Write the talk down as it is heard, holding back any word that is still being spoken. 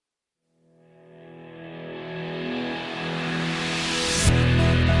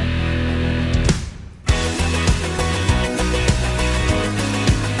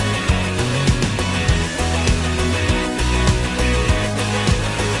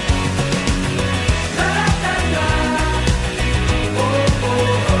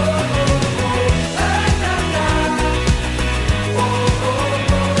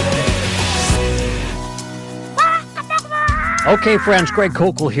Okay, friends, Greg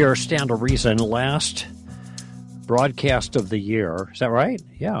Kokel here, Stand to Reason. Last broadcast of the year. Is that right?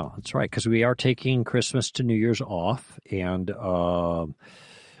 Yeah, that's right, because we are taking Christmas to New Year's off and a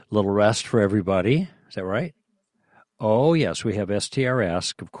little rest for everybody. Is that right? Oh, yes, we have STR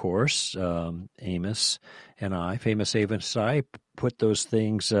Ask, of course. Amos and I, famous Amos and I, put those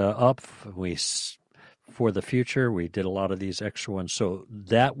things up. For the future, we did a lot of these extra ones, so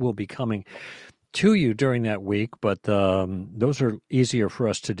that will be coming to you during that week, but those are easier for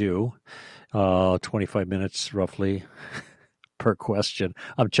us to do, 25 minutes roughly per question.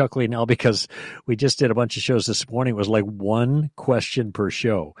 I'm chuckling now because we just did a bunch of shows this morning. It was like one question per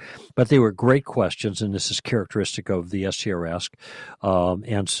show, but they were great questions, and this is characteristic of the STR Ask.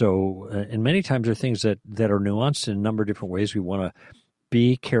 And many times they're things that are nuanced in a number of different ways. We want to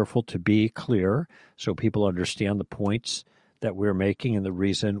be careful to be clear so people understand the points that we're making and the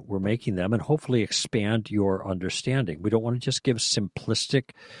reason we're making them, and hopefully expand your understanding. We don't want to just give simplistic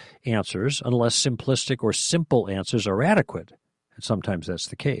answers unless simplistic or simple answers are adequate. And sometimes that's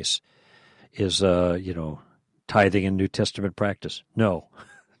the case. Is, tithing in New Testament practice? No.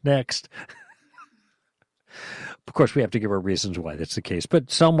 Next. Of course, we have to give our reasons why that's the case.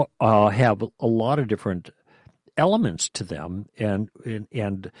 But some have a lot of different elements to them.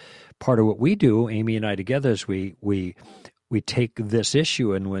 And part of what we do, Amy and I together, is we take this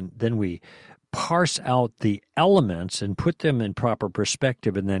issue and then we parse out the elements and put them in proper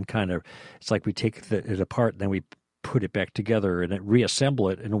perspective, and then it's like we take it apart and then we put it back together and reassemble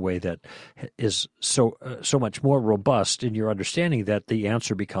it in a way that is so much more robust in your understanding that the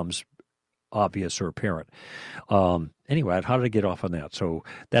answer becomes obvious or apparent. Anyway, how did I get off on that? So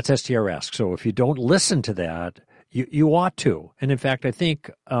that's STR Ask. So if you don't listen to that, you ought to. And in fact, I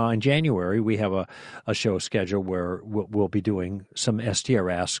think in January we have a show schedule where we'll be doing some STR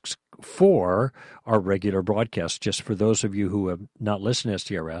Asks for our regular broadcast. Just for those of you who have not listened to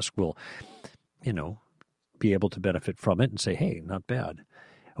STR Ask, will be able to benefit from it and say, hey, not bad.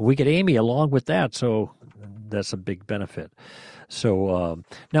 We get Amy along with that, so that's a big benefit. So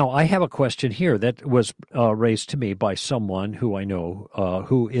now I have a question here that was raised to me by someone who I know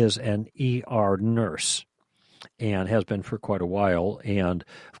who is an ER nurse and has been for quite a while. And,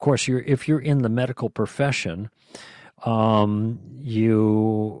 of course, if you're in the medical profession,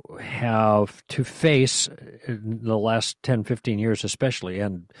 you have to face, in the last 10, 15 years especially,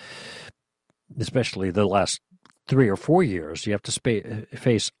 and especially the last 3 or 4 years, you have to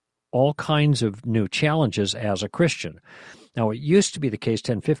face all kinds of new challenges as a Christian. Now, it used to be the case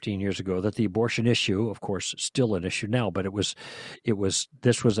 10, 15 years ago that the abortion issue, of course, still an issue now, but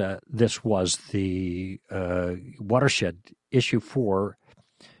this was the watershed issue for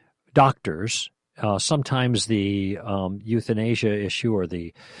doctors. Sometimes the euthanasia issue or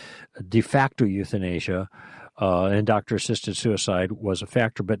the de facto euthanasia and doctor-assisted suicide was a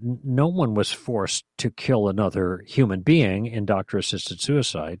factor, but no one was forced to kill another human being in doctor-assisted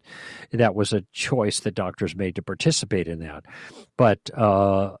suicide. That was a choice that doctors made to participate in that. But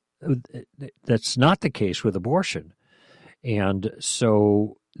that's not the case with abortion. And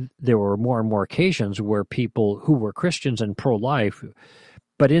so there were more and more occasions where people who were Christians and pro-life,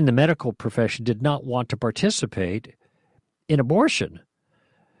 but in the medical profession, did not want to participate in abortion.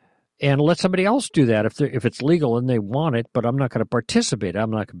 And let somebody else do that if it's legal and they want it, but I'm not going to participate.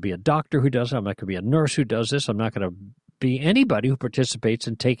 I'm not going to be a doctor who does it. I'm not going to be a nurse who does this. I'm not going to be anybody who participates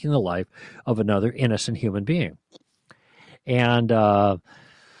in taking the life of another innocent human being. And but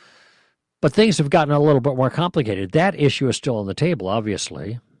things have gotten a little bit more complicated. That issue is still on the table,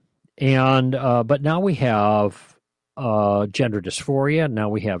 obviously. And but now we have gender dysphoria. Now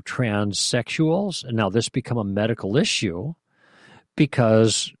we have transsexuals. And now this become a medical issue,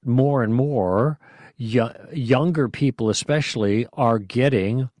 because more and more younger people, especially, are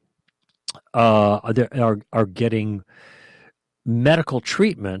getting getting medical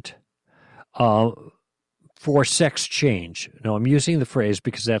treatment for sex change. Now, I'm using the phrase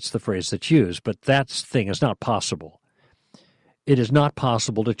because that's the phrase that's used, but that thing is not possible. It is not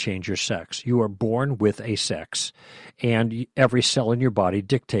possible to change your sex. You are born with a sex, and every cell in your body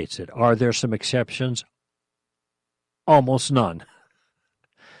dictates it. Are there some exceptions? Almost none.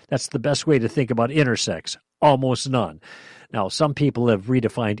 That's the best way to think about intersex. Almost none. Now, some people have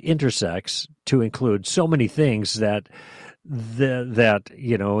redefined intersex to include so many things that there's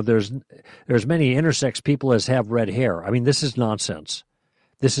many intersex people as have red hair. I mean, this is nonsense.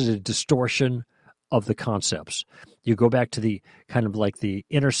 This is a distortion of the concepts. You go back to the kind of like the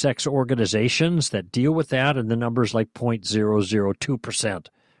intersex organizations that deal with that, and the numbers like 0.002%,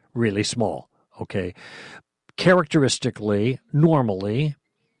 really small. Okay, characteristically, normally,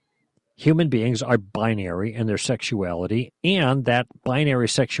 human beings are binary in their sexuality, and that binary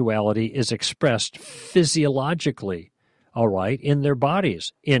sexuality is expressed physiologically, all right, in their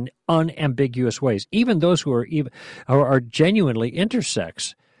bodies in unambiguous ways. Even those who are genuinely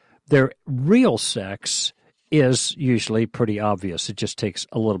intersex, their real sex is usually pretty obvious. It just takes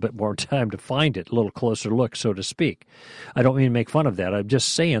a little bit more time to find it, a little closer look, so to speak. I don't mean to make fun of that. I'm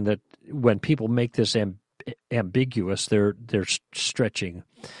just saying that when people make this ambiguous, they're stretching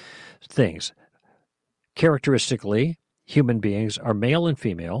things. Characteristically, human beings are male and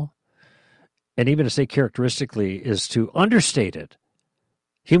female, and even to say characteristically is to understate it.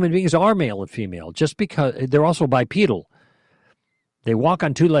 Human beings are male and female, just because they're also bipedal. They walk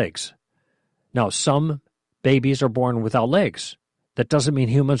on two legs. Now, some babies are born without legs. That doesn't mean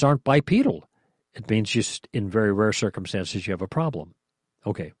humans aren't bipedal. It means just in very rare circumstances you have a problem.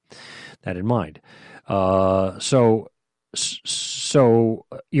 Okay, that in mind. So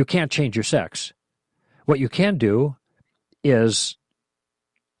you can't change your sex. What you can do is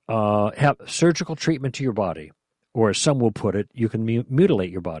have surgical treatment to your body, or as some will put it, you can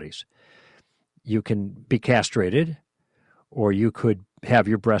mutilate your bodies. You can be castrated, or you could have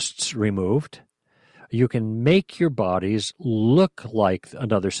your breasts removed. You can make your bodies look like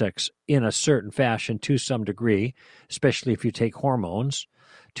another sex in a certain fashion to some degree, especially if you take hormones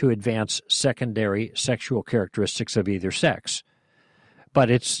to advance secondary sexual characteristics of either sex.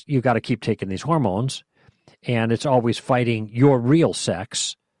 But you got to keep taking these hormones, and it's always fighting your real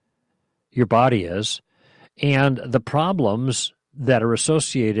sex, your body is, and the problems that are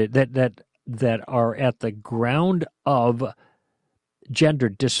associated, that are at the ground of gender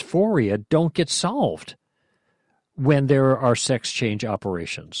dysphoria don't get solved when there are sex change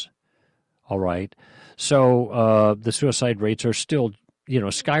operations. All right. So the suicide rates are still,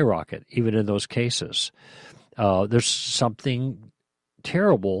 skyrocket, even in those cases. There's something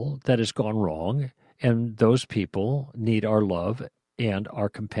terrible that has gone wrong, and those people need our love and our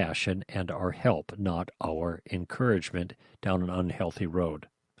compassion and our help, not our encouragement down an unhealthy road.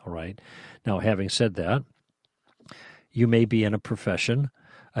 All right. Now, having said that, you may be in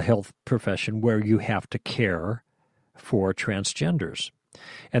a health profession, where you have to care for transgenders.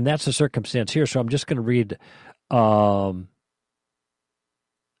 And that's the circumstance here. So I'm just going to read,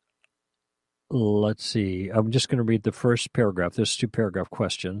 let's see. I'm just going to read the first paragraph, this two-paragraph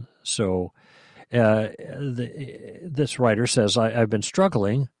question. So this writer says, I've been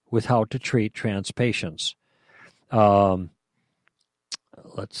struggling with how to treat trans patients. Let's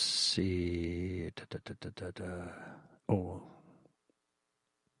see. Oh,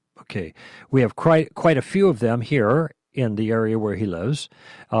 okay. We have quite a few of them here in the area where he lives.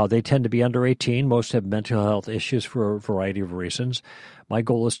 They tend to be under 18. Most have mental health issues for a variety of reasons. My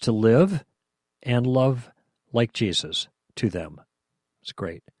goal is to live and love like Jesus to them. It's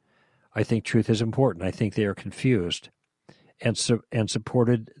great. I think truth is important. I think they are confused, and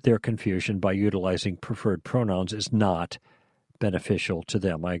supported their confusion by utilizing preferred pronouns is not beneficial to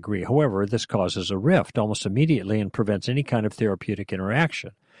them. I agree. However, this causes a rift almost immediately and prevents any kind of therapeutic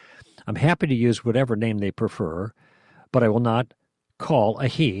interaction. I'm happy to use whatever name they prefer, but I will not call a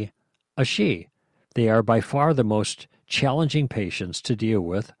he a she. They are by far the most challenging patients to deal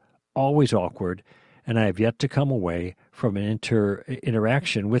with, always awkward, and I have yet to come away from an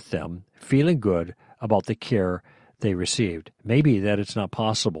interaction with them feeling good about the care they received. Maybe that it's not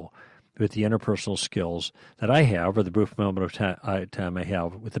possible with the interpersonal skills that I have, or the brief moment of time I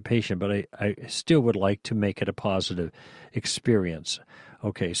have with the patient, but I still would like to make it a positive experience.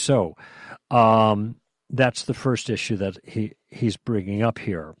 Okay, so that's the first issue that he's bringing up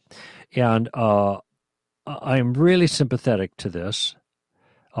here. And I'm really sympathetic to this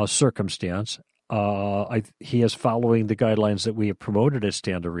circumstance. He is following the guidelines that we have promoted at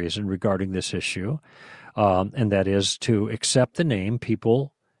Stand to Reason regarding this issue, and that is to accept the name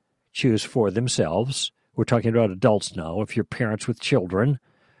people choose for themselves. We're talking about adults now. If you're parents with children,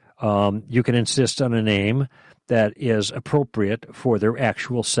 you can insist on a name that is appropriate for their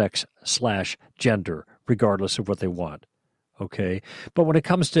actual sex/gender, regardless of what they want. Okay? But when it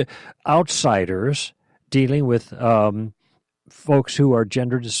comes to outsiders dealing with folks who are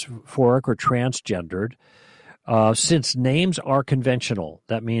gender dysphoric or transgendered, since names are conventional,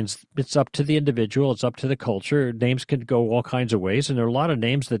 that means it's up to the individual, it's up to the culture. Names can go all kinds of ways, and there are a lot of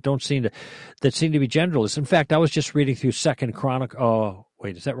names that seem to be genderless. In fact, I was just reading through Second Chronicle. Oh,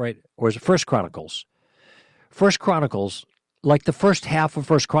 wait, is that right? Or is it First Chronicles? First Chronicles, like the first half of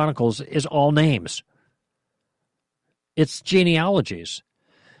First Chronicles, is all names. It's genealogies.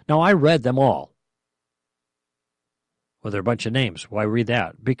 Now, I read them all. Well, they're a bunch of names. Why read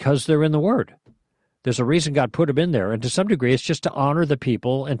that? Because they're in the Word. There's a reason God put them in there. And to some degree, it's just to honor the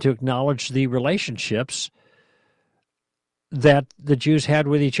people and to acknowledge the relationships that the Jews had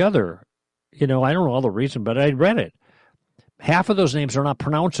with each other. I don't know all the reason, but I read it. Half of those names are not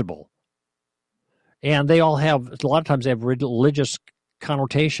pronounceable. And they all have, a lot of times they have religious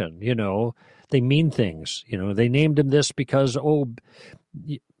connotation, They mean things. They named him this because,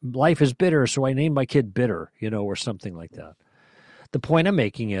 life is bitter, so I named my kid Bitter, or something like that. The point I'm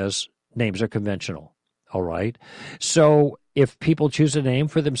making is names are conventional, all right? So if people choose a name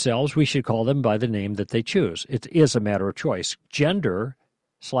for themselves, we should call them by the name that they choose. It is a matter of choice.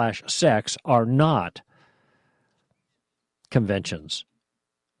 Gender/sex are not conventions.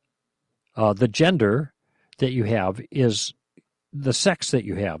 The gender that you have is the sex that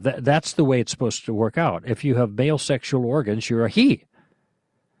you have. That's the way it's supposed to work out. If you have male sexual organs, you're a he.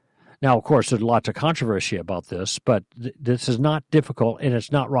 Now, of course, there's lots of controversy about this, but this is not difficult, and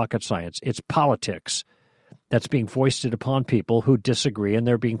it's not rocket science. It's politics that's being foisted upon people who disagree, and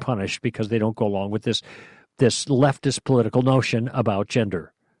they're being punished because they don't go along with this leftist political notion about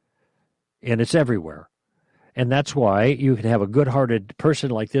gender. And it's everywhere. And that's why you can have a good-hearted person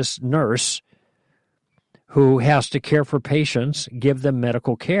like this nurse who has to care for patients, give them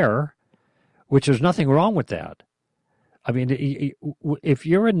medical care, which there's nothing wrong with that. I mean, if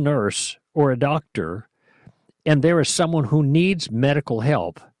you're a nurse or a doctor and there is someone who needs medical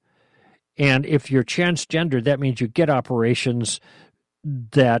help, and if you're transgender, that means you get operations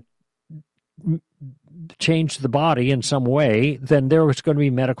that change the body in some way, then there's going to be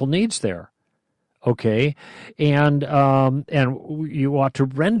medical needs there. Okay? And you ought to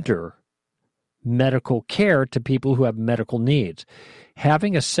render medical care to people who have medical needs.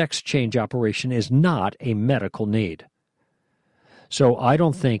 Having a sex change operation is not a medical need. So I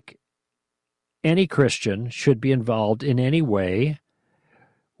don't think any Christian should be involved in any way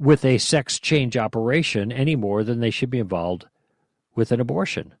with a sex change operation any more than they should be involved with an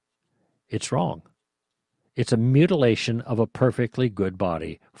abortion. It's wrong. It's a mutilation of a perfectly good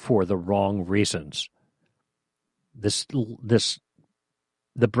body for the wrong reasons.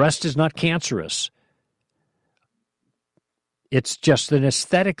 The breast is not cancerous. It's just an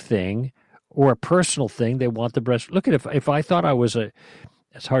aesthetic thing or a personal thing. They want the breast. Look at if I thought I was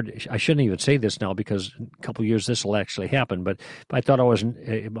it's hard. I shouldn't even say this now because in a couple of years this will actually happen. But if I thought I was an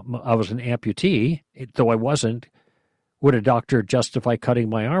amputee, though I wasn't, would a doctor justify cutting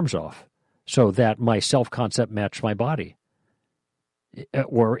my arms off so that my self-concept matched my body?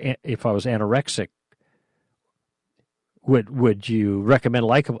 Or if I was anorexic, would you recommend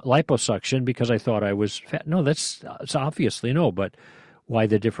liposuction because I thought I was fat? No, it's obviously no. But why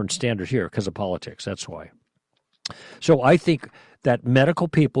the different standard here? Because of politics. That's why. So I think that medical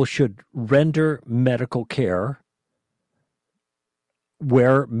people should render medical care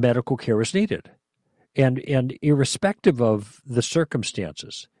where medical care is needed. And irrespective of the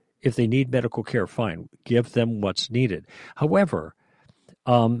circumstances, if they need medical care, fine, give them what's needed. However,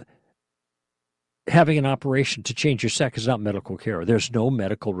 having an operation to change your sex is not medical care. There's no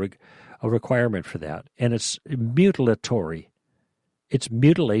medical requirement for that. And it's mutilatory. It's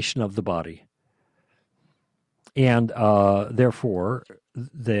mutilation of the body. And therefore,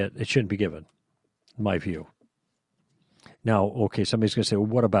 that it shouldn't be given, in my view. Now, okay, somebody's going to say, well,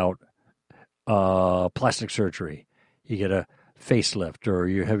 what about plastic surgery? You get a facelift or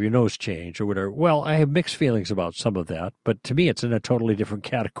you have your nose changed or whatever. Well, I have mixed feelings about some of that, but to me, it's in a totally different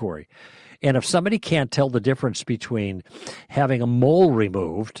category. And if somebody can't tell the difference between having a mole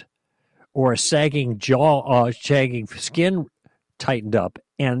removed or a sagging jaw, sagging skin tightened up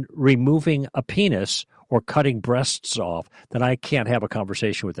and removing a penis or cutting breasts off, then I can't have a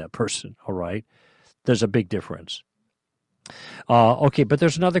conversation with that person, all right? There's a big difference. Okay, but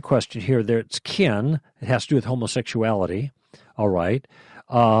there's another question here. It's kin. It has to do with homosexuality, all right?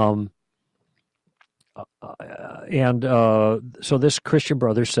 So this Christian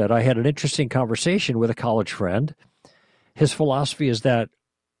brother said, I had an interesting conversation with a college friend. His philosophy is that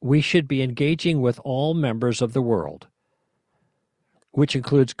we should be engaging with all members of the world, which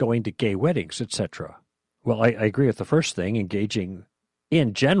includes going to gay weddings, etc. Well, I agree with the first thing, engaging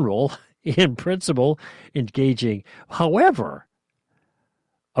in general, in principle, engaging. However,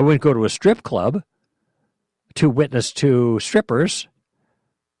 I wouldn't go to a strip club to witness to strippers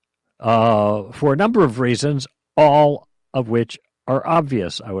for a number of reasons, all of which are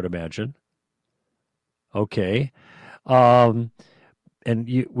obvious, I would imagine. Okay. We've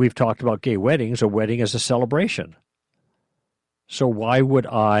talked about gay weddings. A wedding is a celebration. So why would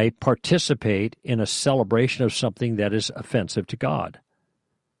I participate in a celebration of something that is offensive to God,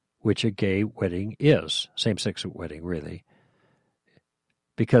 which a gay wedding is, same-sex wedding, really?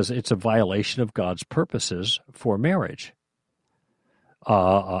 because it's a violation of God's purposes for marriage.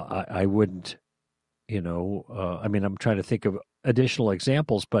 I wouldn't, I'm trying to think of additional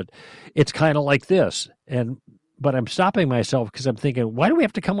examples, but it's kind of like this. But I'm stopping myself because I'm thinking, why do we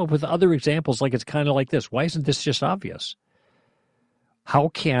have to come up with other examples like it's kind of like this? Why isn't this just obvious? How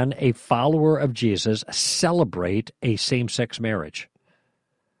can a follower of Jesus celebrate a same-sex marriage?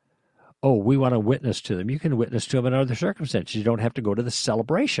 Oh, we want to witness to them. You can witness to them in other circumstances. You don't have to go to the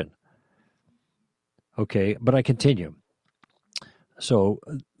celebration. Okay, but I continue. So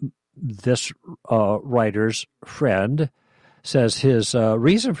this writer's friend says his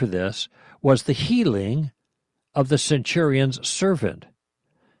reason for this was the healing of the centurion's servant.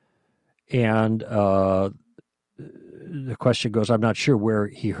 And the question goes, I'm not sure where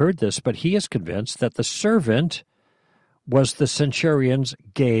he heard this, but he is convinced that the servant was the centurion's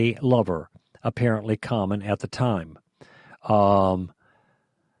gay lover, apparently common at the time.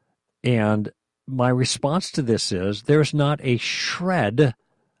 And my response to this is there's not a shred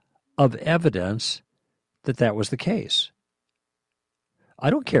of evidence that that was the case. I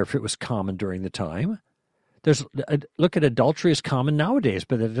don't care if it was common during the time. Look at adultery is common nowadays,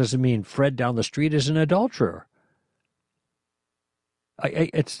 but that doesn't mean Fred down the street is an adulterer.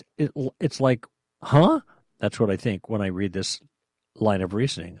 It's like, huh? That's what I think when I read this line of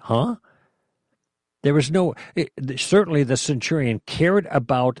reasoning. Huh? There was certainly the centurion cared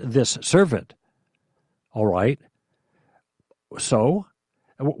about this servant. All right. So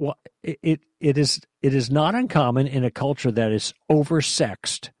it is not uncommon in a culture that is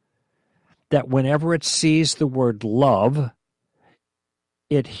oversexed that whenever it sees the word love,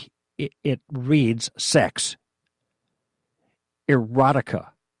 it reads sex. Erotica.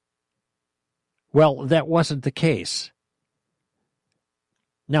 Well, that wasn't the case.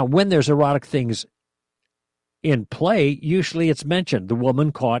 Now, when there's erotic things in play, usually it's mentioned, the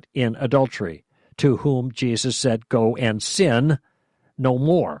woman caught in adultery, to whom Jesus said, go and sin no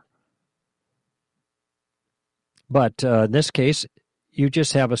more. But in this case, you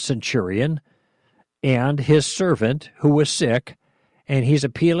just have a centurion and his servant who was sick, and he's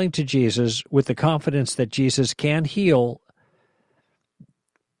appealing to Jesus with the confidence that Jesus can heal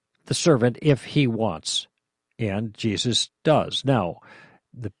the servant if he wants, and Jesus does. Now,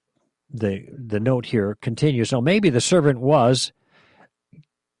 the note here continues. Now, maybe the servant was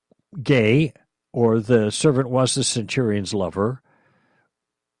gay, or the servant was the centurion's lover,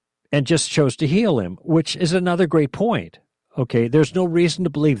 and just chose to heal him, which is another great point. Okay, there's no reason to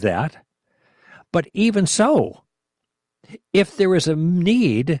believe that. But even so, if there is a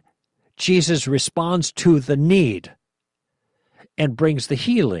need, Jesus responds to the need and brings the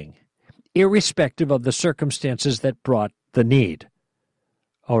healing, irrespective of the circumstances that brought the need.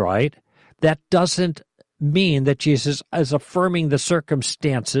 All right? That doesn't mean that Jesus is affirming the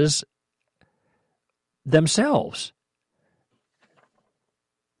circumstances themselves.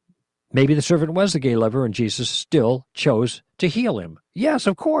 Maybe the servant was the gay lover and Jesus still chose to heal him. Yes,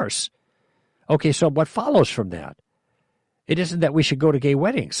 of course. Okay, so what follows from that? It isn't that we should go to gay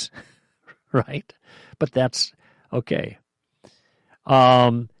weddings, right? But that's okay.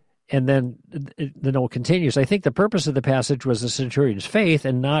 And then the note continues. I think the purpose of the passage was the centurion's faith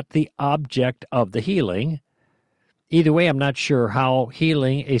and not the object of the healing. Either way, I'm not sure how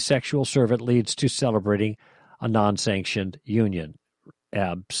healing a sexual servant leads to celebrating a non-sanctioned union.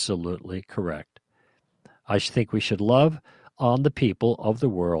 Absolutely correct. I think we should love on the people of the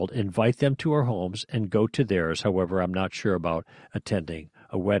world, invite them to our homes, and go to theirs. However, I'm not sure about attending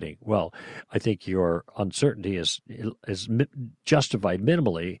a wedding. Well, I think your uncertainty is justified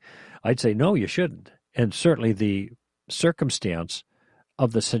minimally. I'd say, no, you shouldn't. And certainly the circumstance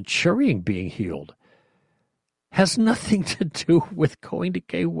of the centurion being healed has nothing to do with going to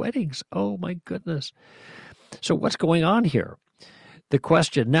gay weddings. Oh, my goodness. So what's going on here? The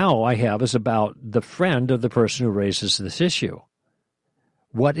question now I have is about the friend of the person who raises this issue.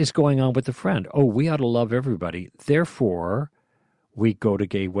 What is going on with the friend? Oh, we ought to love everybody. Therefore, we go to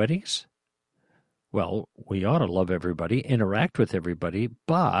gay weddings? Well, we ought to love everybody, interact with everybody,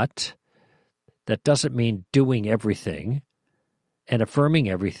 but that doesn't mean doing everything and affirming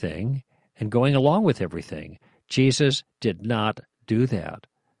everything and going along with everything. Jesus did not do that.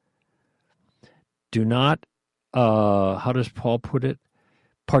 Do not, how does Paul put it?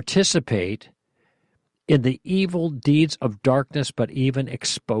 Participate in the evil deeds of darkness, but even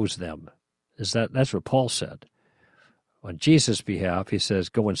expose them. That's what Paul said. On Jesus' behalf, he says,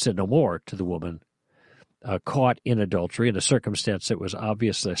 go and sin no more to the woman caught in adultery in a circumstance that was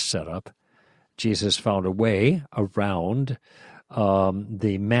obviously set up. Jesus found a way around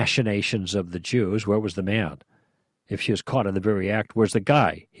the machinations of the Jews. Where was the man? if she was caught in the very act, whereas the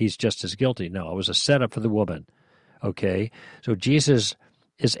guy, he's just as guilty. No, it was a setup for the woman. Okay? So Jesus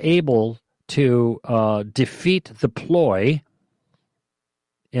is able to defeat the ploy,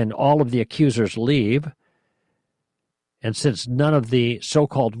 and all of the accusers leave. And since none of the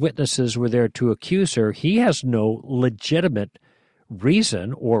so-called witnesses were there to accuse her, he has no legitimate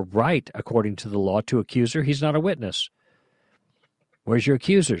reason or right, according to the law, to accuse her. He's not a witness. Where's your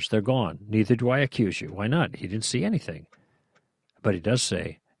accusers? They're gone. Neither do I accuse you. Why not? He didn't see anything. But he does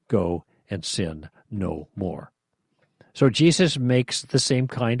say, go and sin no more. So Jesus makes the same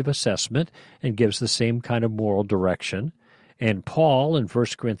kind of assessment and gives the same kind of moral direction. And Paul in 1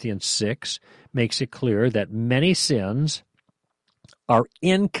 Corinthians 6 makes it clear that many sins are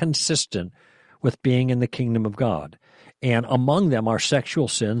inconsistent with being in the kingdom of God. And among them are sexual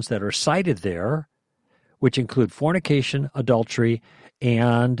sins that are cited there, which include fornication, adultery,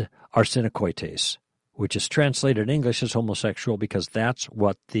 and arsenokoites, which is translated in English as homosexual because that's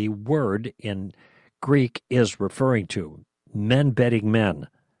what the word in Greek is referring to, men bedding men.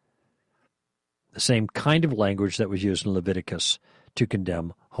 The same kind of language that was used in Leviticus to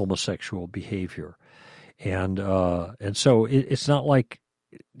condemn homosexual behavior. And so it's not like,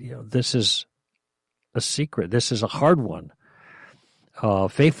 this is a secret. This is a hard one.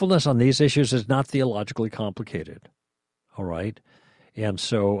 Faithfulness on these issues is not theologically complicated. All right? And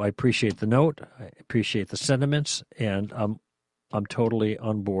so I appreciate the note. I appreciate the sentiments, and I'm totally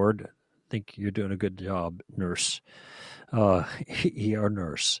on board. I think you're doing a good job, nurse. ER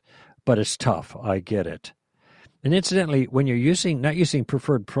nurse. But it's tough. I get it. And incidentally, when you're not using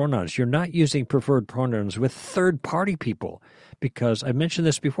preferred pronouns, you're not using preferred pronouns with third-party people, because I mentioned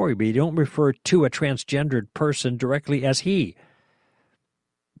this before, but you don't refer to a transgendered person directly as he.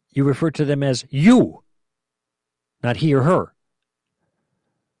 You refer to them as you, not he or her.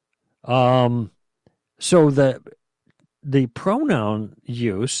 So the pronoun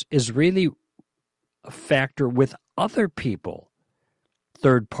use is really a factor with other people,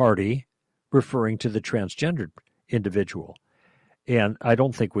 third party, referring to the transgendered individual. And I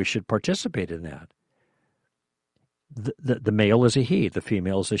don't think we should participate in that. The male is a he, the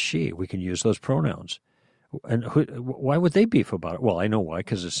female is a she. We can use those pronouns. And why would they beef about it? Well, I know why,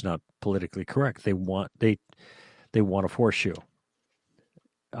 because it's not politically correct. They want to force you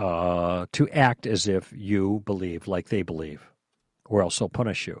to act as if you believe like they believe, or else they'll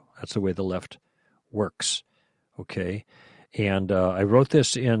punish you. That's the way the left works. Okay, and I wrote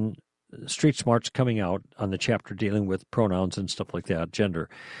this in Street Smarts coming out on the chapter dealing with pronouns and stuff like that, gender.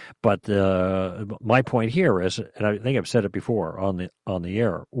 But my point here is, and I think I've said it before on the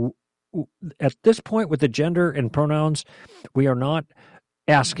air, at this point with the gender and pronouns, we are not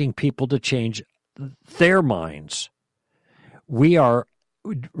asking people to change their minds. We are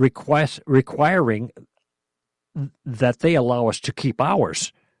requiring that they allow us to keep our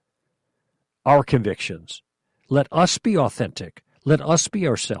convictions. Let us be authentic. Let us be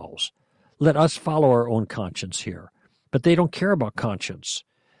ourselves. Let us follow our own conscience here. But they don't care about conscience.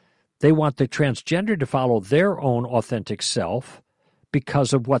 They want the transgender to follow their own authentic self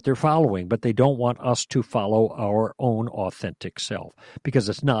because of what they're following, but they don't want us to follow our own authentic self because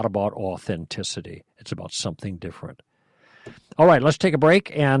it's not about authenticity. It's about something different. All right, let's take a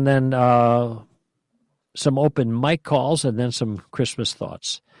break and then some open mic calls and then some Christmas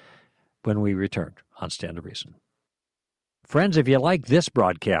thoughts when we return on Stand to Reason. Friends, if you like this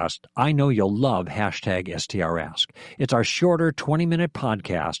broadcast, I know you'll love #STRask. It's our shorter 20-minute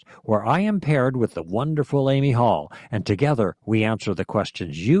podcast where I am paired with the wonderful Amy Hall, and together we answer the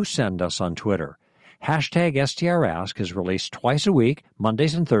questions you send us on Twitter. #STRask is released twice a week,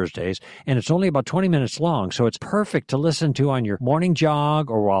 Mondays and Thursdays, and it's only about 20 minutes long, so it's perfect to listen to on your morning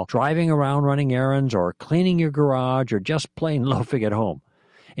jog or while driving around running errands or cleaning your garage or just plain loafing at home.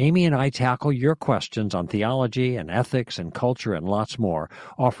 Amy and I tackle your questions on theology and ethics and culture and lots more,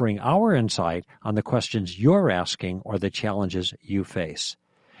 offering our insight on the questions you're asking or the challenges you face.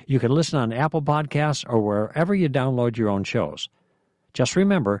 You can listen on Apple Podcasts or wherever you download your own shows. Just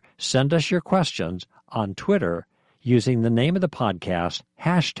remember, send us your questions on Twitter using the name of the podcast,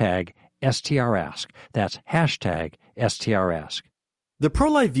 #STRask. That's #STRask. The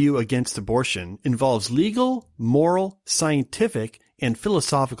pro-life view against abortion involves legal, moral, scientific, and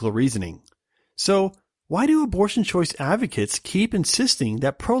philosophical reasoning. So, why do abortion choice advocates keep insisting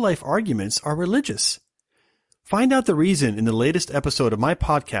that pro-life arguments are religious? Find out the reason in the latest episode of my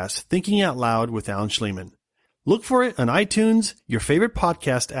podcast, Thinking Out Loud with Alan Schliemann. Look for it on iTunes, your favorite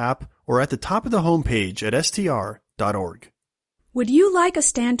podcast app, or at the top of the homepage at str.org. Would you like a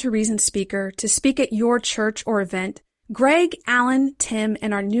Stand to Reason speaker to speak at your church or event? Greg, Alan, Tim,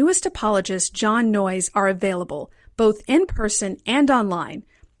 and our newest apologist, John Noyes, are available. both in person and online.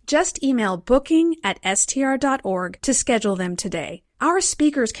 Just email booking@str.org to schedule them today. Our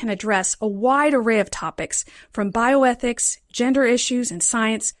speakers can address a wide array of topics, from bioethics, gender issues and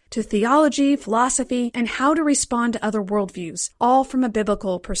science, to theology, philosophy, and how to respond to other worldviews, all from a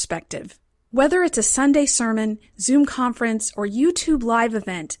biblical perspective. Whether it's a Sunday sermon, Zoom conference, or YouTube live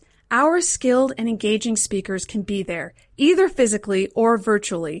event, our skilled and engaging speakers can be there, either physically or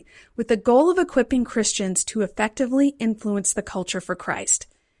virtually, with the goal of equipping Christians to effectively influence the culture for Christ.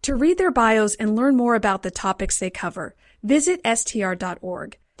 To read their bios and learn more about the topics they cover, visit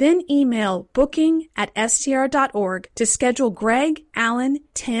str.org. Then email booking@str.org to schedule Greg, Alan,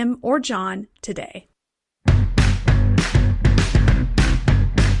 Tim, or John today.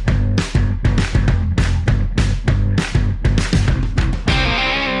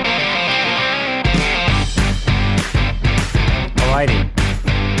 Alrighty.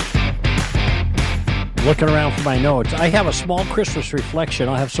 Looking around for my notes. I have a small Christmas reflection.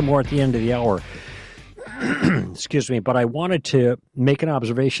 I'll have some more at the end of the hour. Excuse me. But I wanted to make an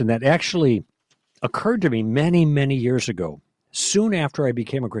observation that actually occurred to me many, many years ago, soon after I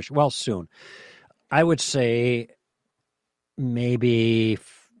became a Christian. Well, soon. I would say maybe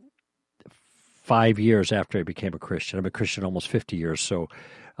 5 years after I became a Christian. I'm a Christian almost 50 years, so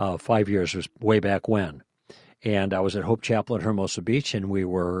 5 years was way back when. And I was at Hope Chapel at Hermosa Beach, and we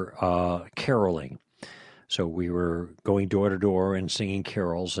were caroling. So we were going door to door and singing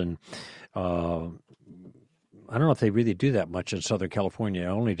carols. And I don't know if they really do that much in Southern California. I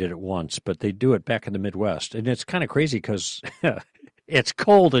only did it once, but they do it back in the Midwest. And it's kind of crazy because it's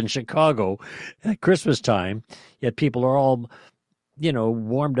cold in Chicago at Christmas time, yet people are all,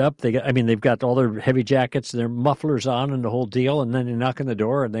 warmed up. They've got all their heavy jackets and their mufflers on and the whole deal, and then they knock on the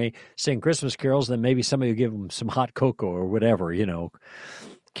door and they sing Christmas carols, then maybe somebody will give them some hot cocoa or whatever,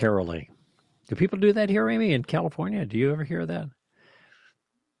 caroling. Do people do that here, Amy, in California? Do you ever hear that?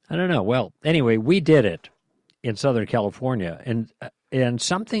 I don't know. Well, anyway, we did it in Southern California, and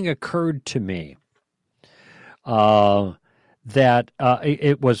something occurred to me that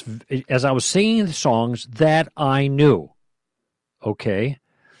it was, as I was singing the songs, that I knew. Okay,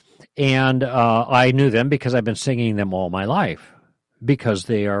 and I knew them because I've been singing them all my life, because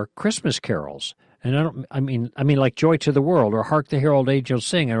they are Christmas carols. And I mean like Joy to the World, or Hark the Herald Angels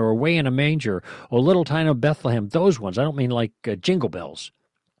Sing, or Away in a Manger, or Little Town of Bethlehem, those ones. I don't mean like Jingle Bells.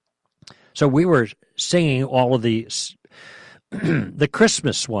 So we were singing all of the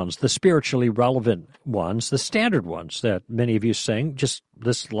Christmas ones, the spiritually relevant ones, the standard ones that many of you sang just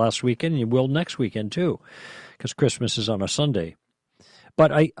this last weekend, and you will next weekend too, because Christmas is on a Sunday.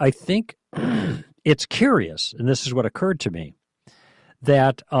 But I think it's curious, and this is what occurred to me,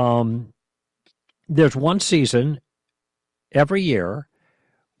 that there's one season every year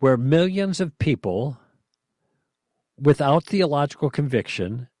where millions of people, without theological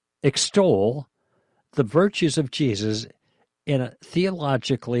conviction, extol the virtues of Jesus in a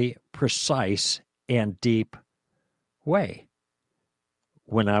theologically precise and deep way.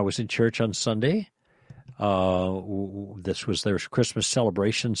 When I was in church on Sunday, this was their Christmas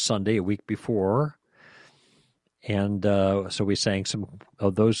celebration Sunday a week before, and so we sang some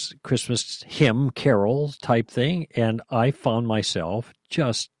of those Christmas hymn carols type thing, and I found myself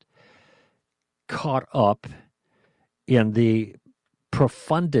just caught up in the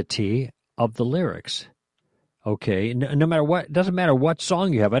profundity of the lyrics. Okay, no matter what, it doesn't matter what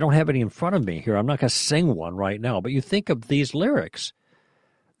song you have. I don't have any in front of me here. I'm not going to sing one right now, but you think of these lyrics.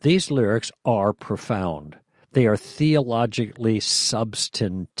 These lyrics are profound. They are theologically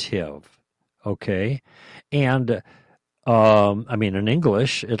substantive, okay? And, in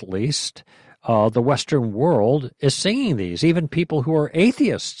English, at least, the Western world is singing these. Even people who are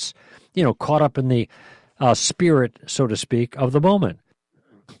atheists, caught up in the spirit, so to speak, of the moment,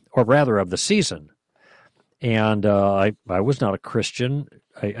 or rather of the season. And I was not a Christian.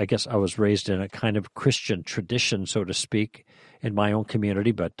 I guess I was raised in a kind of Christian tradition, so to speak, in my own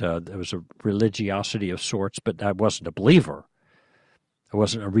community, but there was a religiosity of sorts, but I wasn't a believer. I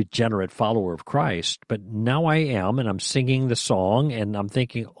wasn't a regenerate follower of Christ, but now I am, and I'm singing the song, and I'm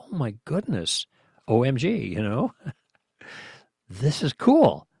thinking, oh my goodness, OMG, this is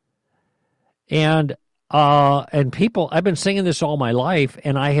cool. And people, I've been singing this all my life,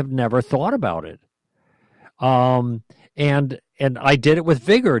 and I have never thought about it. And I did it with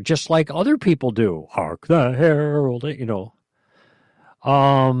vigor, just like other people do. Hark the herald,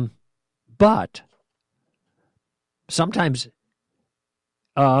 But sometimes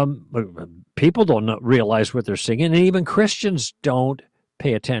people don't realize what they're singing, and even Christians don't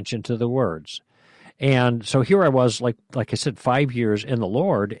pay attention to the words. And so here I was, like I said, 5 years in the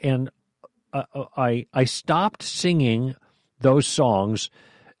Lord, and I stopped singing those songs.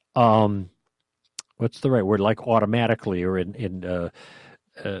 What's the right word? Like automatically, or there's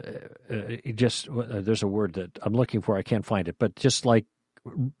a word that I'm looking for. I can't find it, but just like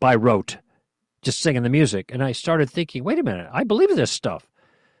by rote, just singing the music. And I started thinking, wait a minute, I believe this stuff.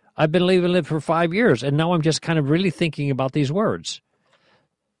 I've been believing it for 5 years, and now I'm just kind of really thinking about these words.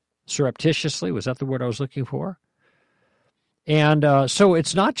 Surreptitiously, was that the word I was looking for? And so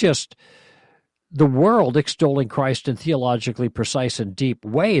it's not just the world extolling Christ in theologically precise and deep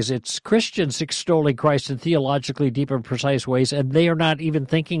ways. It's Christians extolling Christ in theologically deep and precise ways, and they are not even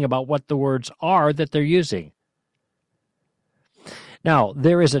thinking about what the words are that they're using. Now,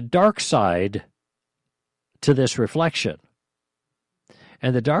 there is a dark side to this reflection.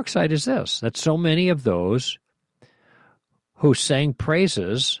 And the dark side is this, that so many of those who sang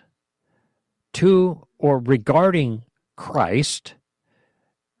praises to or regarding Christ,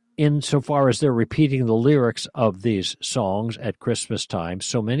 insofar as they're repeating the lyrics of these songs at Christmas time,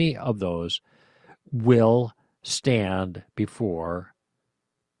 so many of those will stand before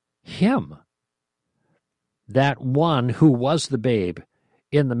him. That one who was the babe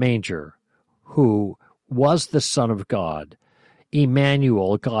in the manger, who was the Son of God,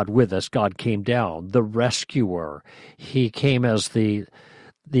 Emmanuel, God with us, God came down, the rescuer. He came as the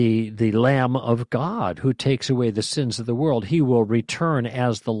Lamb of God who takes away the sins of the world. He will return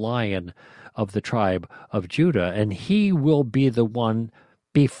as the Lion of the tribe of Judah, and he will be the one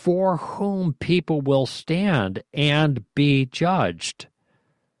before whom people will stand and be judged.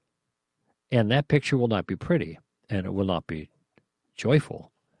 And that picture will not be pretty, and it will not be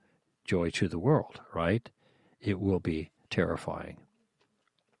joyful, joy to the world, right? It will be terrifying.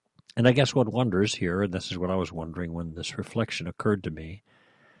 And I guess one wonders here, and this is what I was wondering when this reflection occurred to me,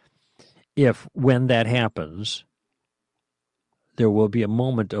 if when that happens, there will be a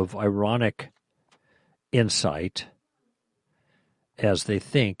moment of ironic insight as they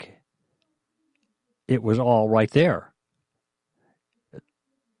think it was all right there.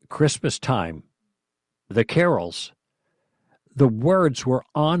 Christmas time, the carols, the words were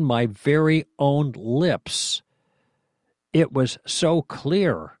on my very own lips. It was so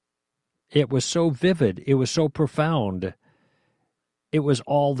clear. It was so vivid. It was so profound. It was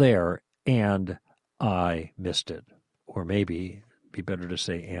all there, and I missed it. Or maybe it'd be better to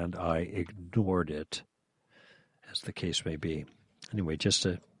say, and I ignored it, as the case may be. Anyway, just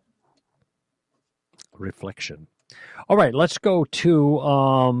a reflection. All right, let's go to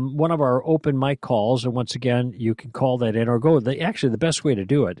one of our open mic calls. And once again, you can call that in or go. Actually, the best way to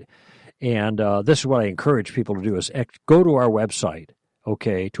do it, and this is what I encourage people to do, is go to our website,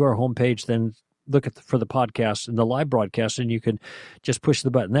 okay, to our homepage, then look for the podcast and the live broadcast, and you can just push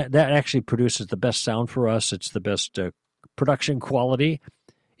the button. That actually produces the best sound for us. It's the best production quality,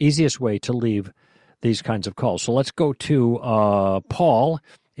 easiest way to leave these kinds of calls. So let's go to Paul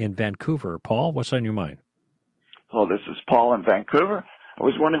in Vancouver. Paul, what's on your mind? Hello, this is Paul in Vancouver. I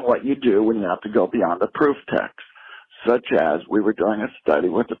was wondering what you do when you have to go beyond the proof text, such as we were doing a study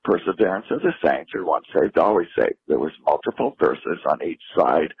with the perseverance of the saints, or once saved, always saved. There was multiple verses on each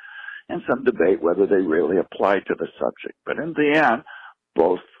side and some debate whether they really apply to the subject. But in the end,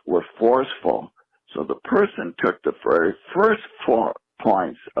 both were forceful. So the person took the very first 4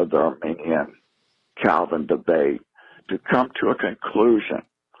 points of the Arminian Calvin debate to come to a conclusion.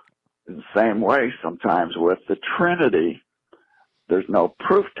 In the same way, sometimes with the Trinity, there's no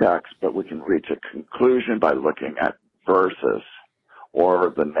proof text, but we can reach a conclusion by looking at verses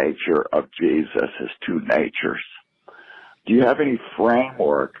or the nature of Jesus, his two natures. Do you have any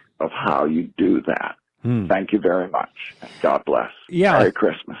framework of how you do that? Thank you very much. God bless. Yeah. Merry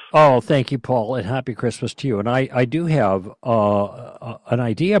Christmas. Oh, thank you, Paul, and happy Christmas to you. And I do have an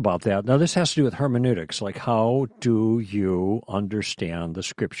idea about that. Now, this has to do with hermeneutics, like how do you understand the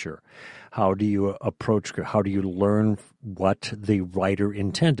Scripture? How do you approach, how do you learn what the writer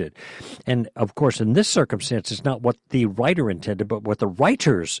intended? And, of course, in this circumstance, it's not what the writer intended, but what the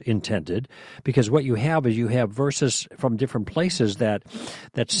writers intended, because what you have is you have verses from different places that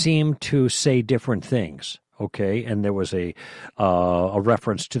seem to say different things. Okay, and there was a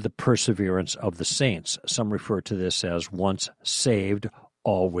reference to the perseverance of the saints. Some refer to this as once saved,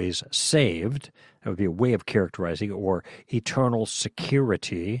 always saved. That would be a way of characterizing it, or eternal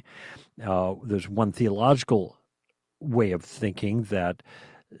security. There's one theological way of thinking that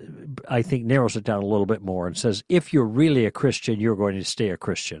I think narrows it down a little bit more and says, if you're really a Christian, you're going to stay a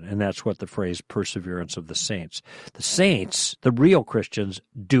Christian. And that's what the phrase perseverance of the saints. The saints, the real Christians,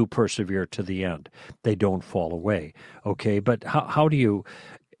 do persevere to the end. They don't fall away. Okay, but how do you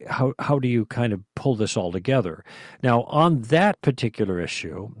how do you kind of pull this all together? Now, on that particular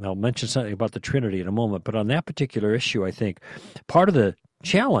issue, I'll mention something about the Trinity in a moment, but on that particular issue, I think part of the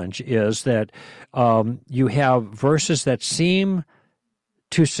challenge is that you have verses that seem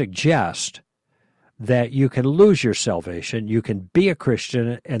to suggest that you can lose your salvation, you can be a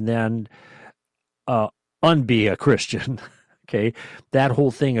Christian and then unbe a Christian. Okay, that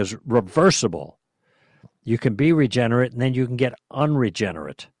whole thing is reversible. You can be regenerate and then you can get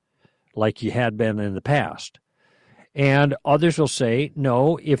unregenerate, like you had been in the past. And others will say,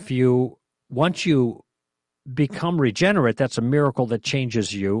 no, once you become regenerate, that's a miracle that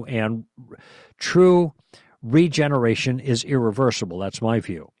changes you, and true regeneration is irreversible. That's my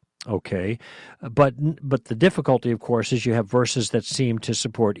view. Okay, but the difficulty, of course, is you have verses that seem to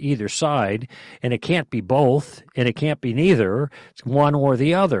support either side, and it can't be both, and it can't be neither. It's one or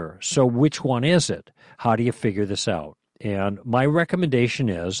the other. So which one is it? How do you figure this out? And my recommendation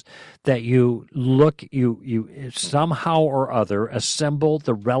is that you somehow or other assemble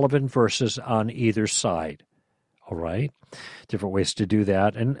the relevant verses on either side. All right? Different ways to do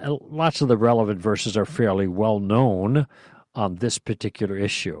that. And lots of the relevant verses are fairly well known on this particular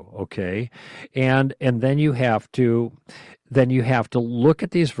issue, okay? And then you have to look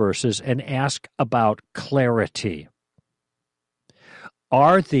at these verses and ask about clarity.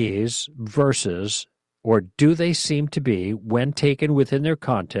 Are these verses, or do they seem to be, when taken within their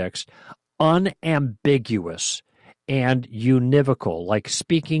context, unambiguous and univocal, like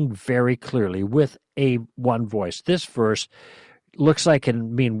speaking very clearly with a one voice? This verse looks like it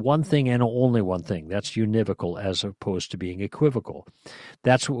can mean one thing and only one thing. That's univocal as opposed to being equivocal.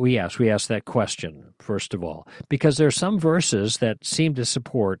 That's what we ask. We ask that question, first of all, because there are some verses that seem to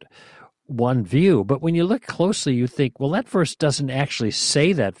support one view, but when you look closely, you think, well, that verse doesn't actually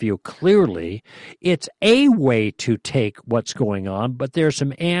say that view clearly. It's a way to take what's going on, but there's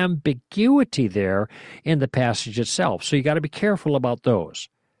some ambiguity there in the passage itself. So you got to be careful about those.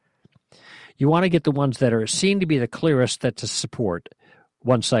 You want to get the ones that are seen to be the clearest that to support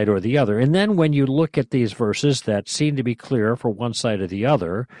one side or the other. And then when you look at these verses that seem to be clear for one side or the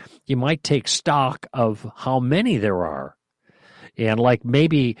other, you might take stock of how many there are. And like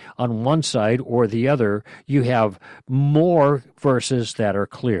maybe on one side or the other, you have more verses that are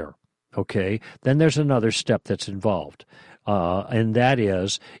clear. Okay, then there's another step that's involved. And that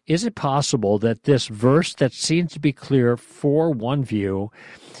is it possible that this verse that seems to be clear for one view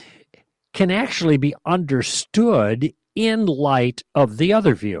can actually be understood in light of the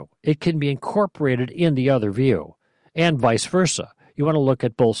other view? It can be incorporated in the other view, and vice versa. You want to look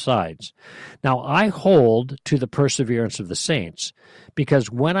at both sides. Now, I hold to the perseverance of the saints,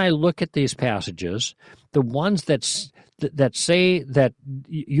 because when I look at these passages, the ones that say that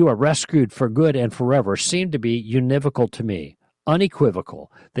you are rescued for good and forever seem to be univocal to me,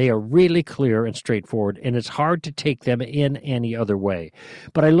 unequivocal. They are really clear and straightforward, and it's hard to take them in any other way.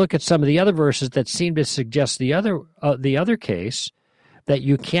 But I look at some of the other verses that seem to suggest the other case, that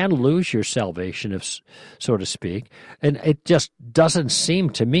you can lose your salvation, so to speak, and it just doesn't seem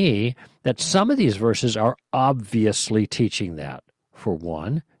to me that some of these verses are obviously teaching that. For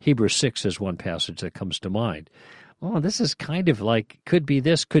one, Hebrews 6 is one passage that comes to mind. Oh, this is kind of like, could be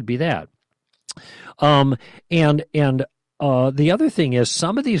this, could be that. The other thing is,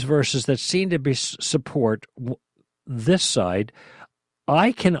 some of these verses that seem to support this side,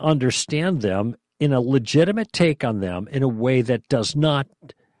 I can understand them in a legitimate take on them in a way that does not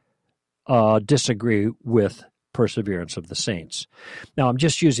disagree with perseverance of the saints. Now, I'm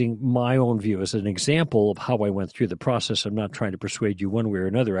just using my own view as an example of how I went through the process. I'm not trying to persuade you one way or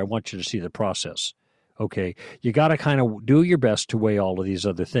another. I want you to see the process. Okay, you got to kind of do your best to weigh all of these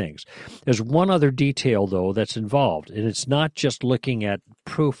other things. There's one other detail, though, that's involved, and it's not just looking at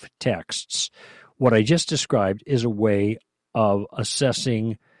proof texts. What I just described is a way of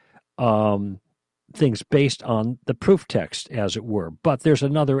assessing things based on the proof text, as it were. But there's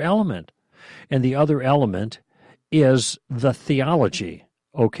another element, and the other element is the theology.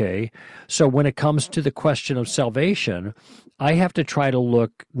 Okay, so when it comes to the question of salvation, I have to try to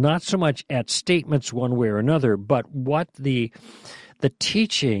look not so much at statements one way or another, but what the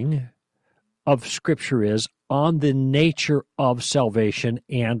teaching of Scripture is on the nature of salvation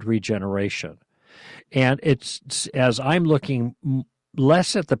and regeneration. And it's, as I'm looking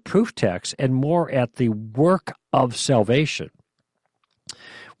less at the proof text and more at the work of salvation,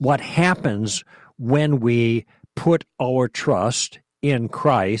 what happens when we put our trust in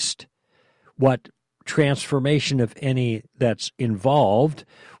Christ, what transformation, if any, that's involved,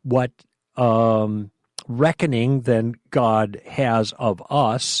 what reckoning then God has of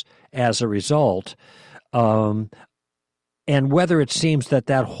us as a result. And whether it seems that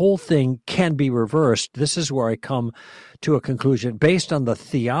that whole thing can be reversed, this is where I come to a conclusion based on the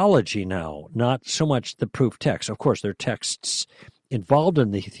theology now, not so much the proof text. Of course, there are texts involved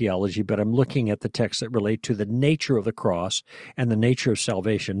in the theology, but I'm looking at the texts that relate to the nature of the cross and the nature of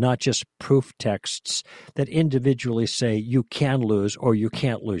salvation, not just proof texts that individually say you can lose or you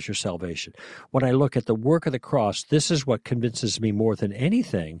can't lose your salvation. When I look at the work of the cross, this is what convinces me more than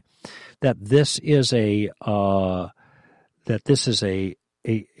anything that this is a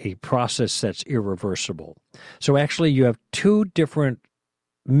process that's irreversible. So actually you have two different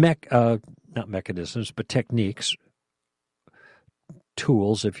not mechanisms, but techniques,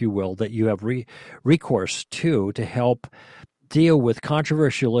 tools, if you will, that you have recourse to help deal with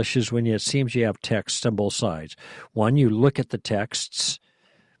controversial issues when it seems you have texts on both sides. One, you look at the texts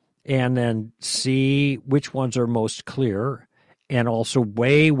and then see which ones are most clear, and also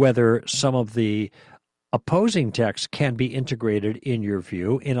weigh whether some of the opposing texts can be integrated in your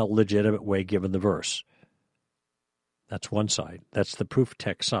view in a legitimate way given the verse. That's one side. That's the proof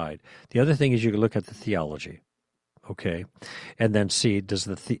text side. The other thing is you can look at the theology. Okay, and then see, does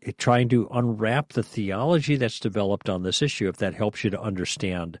trying to unwrap the theology that's developed on this issue, if that helps you to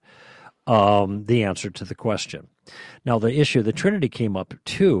understand the answer to the question. Now, the issue of the Trinity came up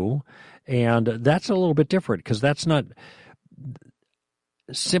too, and that's a little bit different because that's not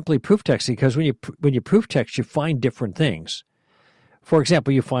simply proof texting. Because when you proof text, you find different things. For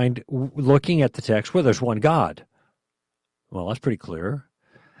example, you find looking at the text, well, there's one God. Well, that's pretty clear.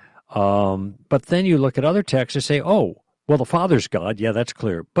 But then you look at other texts and say, oh, well, the Father's God. Yeah, that's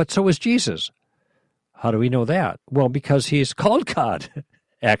clear. But so is Jesus. How do we know that? Well, because he's called God,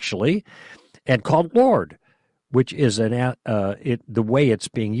 actually, and called Lord, which is the way it's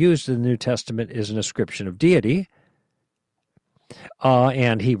being used in the New Testament is an ascription of deity.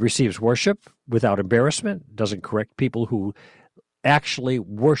 And he receives worship without embarrassment, doesn't correct people who actually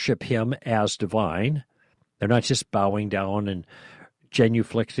worship him as divine. They're not just bowing down and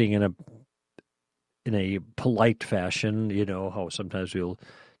genuflecting in a polite fashion, you know, how sometimes we'll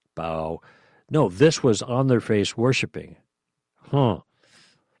bow. No, this was on their face worshiping. Well,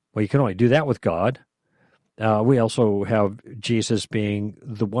 you can only do that with God. We also have Jesus being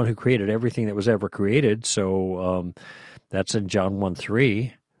the one who created everything that was ever created, so that's in John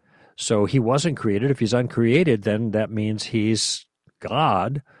 1:3. So he wasn't created. If he's uncreated, then that means he's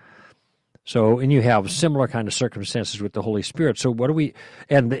God. So, and you have similar kind of circumstances with the Holy Spirit. So what do we,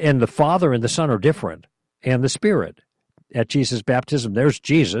 and the Father and the Son are different, and the Spirit. At Jesus' baptism, there's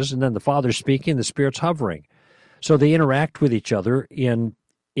Jesus, and then the Father's speaking, the Spirit's hovering. So they interact with each other in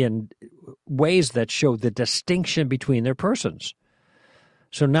ways that show the distinction between their persons.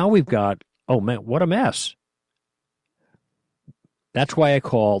 So now we've got, oh man, what a mess. That's why I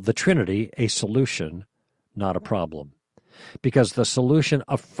call the Trinity a solution, not a problem. Because the solution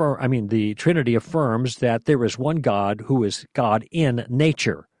the Trinity affirms that there is one God who is God in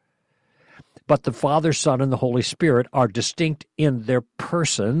nature. But the Father, Son, and the Holy Spirit are distinct in their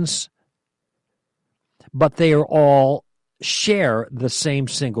persons, but they are all share the same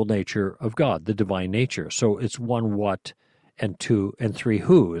single nature of God, the divine nature. So it's one what and two and three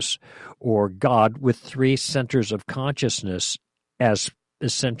whos, or God with three centers of consciousness as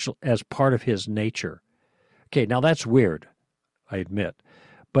essential as part of his nature. Okay, now that's weird, I admit,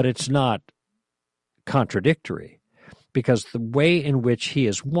 but it's not contradictory, because the way in which he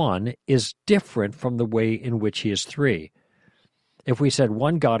is one is different from the way in which he is three. If we said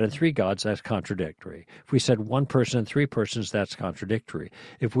one God and three gods, that's contradictory. If we said one person and three persons, that's contradictory.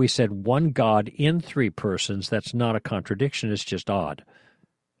 If we said one God in three persons, that's not a contradiction, it's just odd.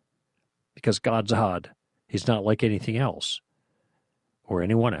 Because God's odd. He's not like anything else or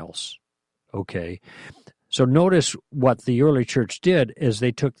anyone else. Okay? So notice what the early church did is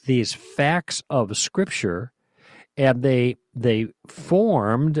they took these facts of Scripture and they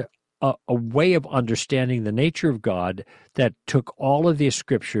formed a way of understanding the nature of God that took all of these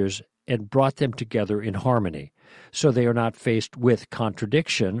Scriptures and brought them together in harmony. So they are not faced with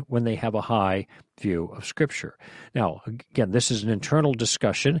contradiction when they have a high view of Scripture. Now, again, this is an internal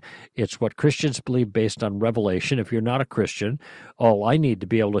discussion. It's what Christians believe based on revelation. If you're not a Christian, all I need to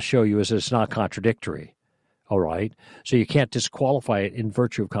be able to show you is it's not contradictory. All right? So you can't disqualify it in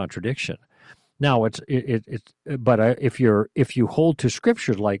virtue of contradiction. Now, if you hold to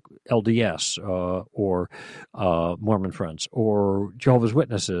Scripture like LDS or Mormon Friends or Jehovah's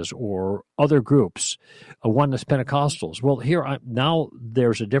Witnesses or other groups, Oneness Pentecostals, well, now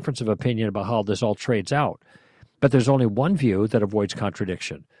there's a difference of opinion about how this all trades out. But there's only one view that avoids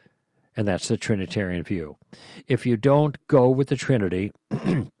contradiction, and that's the Trinitarian view. If you don't go with the Trinity,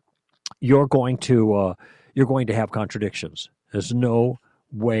 you're going to you're going to have contradictions. There's no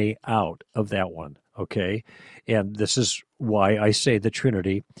way out of that one, okay? And this is why I say the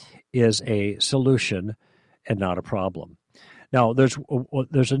Trinity is a solution and not a problem. Now, there's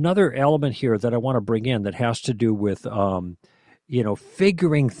another element here that I want to bring in that has to do with,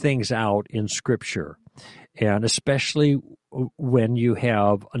 figuring things out in Scripture, and especially when you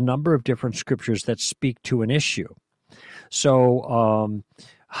have a number of different scriptures that speak to an issue. So,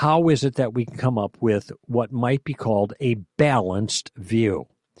 how is it that we can come up with what might be called a balanced view?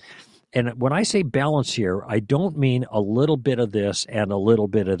 And when I say balance here, I don't mean a little bit of this and a little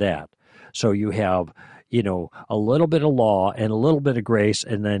bit of that. So you have, a little bit of law and a little bit of grace,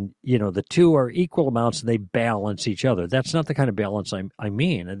 and then, the two are equal amounts and they balance each other. That's not the kind of balance I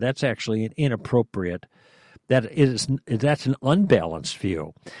mean, and that's actually an inappropriate. That's an unbalanced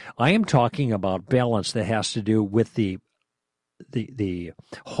view. I am talking about balance that has to do with the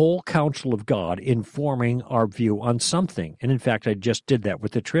whole counsel of God informing our view on something. And in fact, I just did that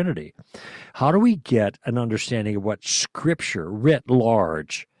with the Trinity. How do we get an understanding of what Scripture writ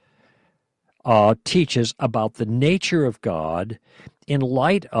large teaches about the nature of God in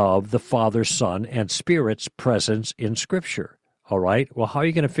light of the Father, Son, and Spirit's presence in Scripture? All right? Well, how are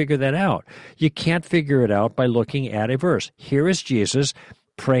you going to figure that out? You can't figure it out by looking at a verse. Here is Jesus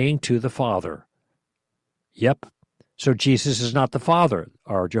praying to the Father. Yep. So Jesus is not the Father,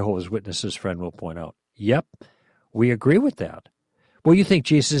 our Jehovah's Witnesses friend will point out. Yep, we agree with that. Well, you think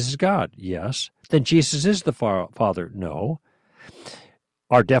Jesus is God? Yes. Then Jesus is the Father? No.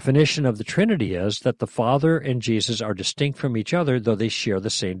 Our definition of the Trinity is that the Father and Jesus are distinct from each other, though they share the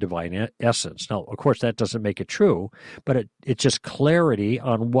same divine essence. Now, of course, that doesn't make it true, but it's just clarity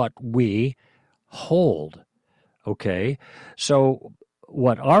on what we hold. Okay? So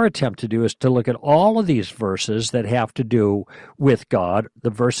what our attempt to do is to look at all of these verses that have to do with God, the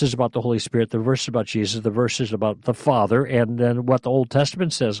verses about the Holy Spirit, the verses about Jesus, the verses about the Father, and then what the Old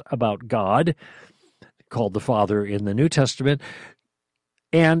Testament says about God, called the Father in the New Testament,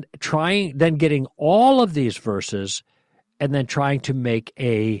 and then getting all of these verses and then trying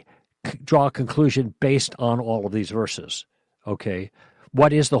to draw a conclusion based on all of these verses. Okay?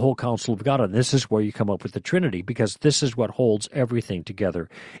 What is the whole counsel of God? And this is where you come up with the Trinity, because this is what holds everything together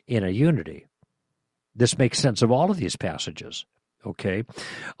in a unity. This makes sense of all of these passages. Okay?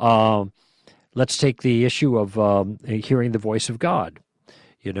 Let's take the issue of hearing the voice of God.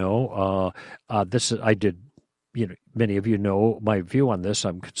 Many of you know my view on this.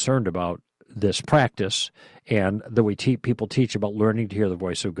 I'm concerned about this practice and the way people teach about learning to hear the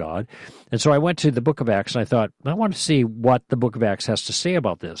voice of God. And so I went to the book of Acts, and I thought, I want to see what the book of Acts has to say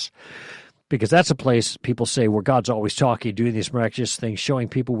about this, because that's a place people say where God's always talking, doing these miraculous things, showing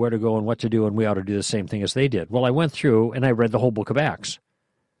people where to go and what to do, and we ought to do the same thing as they did. Well, I went through and I read the whole book of Acts,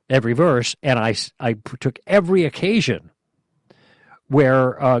 every verse, and I took every occasion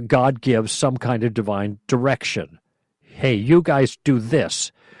where God gives some kind of divine direction. Hey, you guys do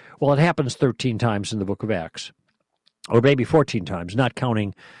this. Well, it happens 13 times in the book of Acts, or maybe 14 times, not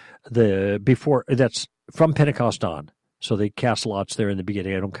counting that's from Pentecost on. So they cast lots there in the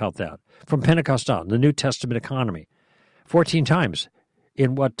beginning. I don't count that. From Pentecost on, the New Testament economy, 14 times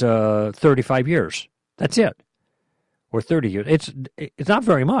in 35 years. That's it. Or 30 years. It's not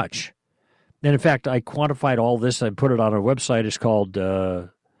very much. And in fact, I quantified all this. I put it on our website. It's called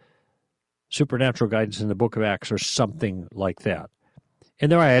Supernatural Guidance in the Book of Acts, or something like that.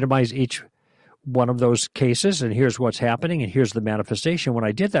 And there I itemize each one of those cases, and here's what's happening, and here's the manifestation. When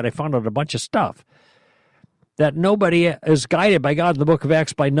I did that, I found out a bunch of stuff that nobody is guided by God in the book of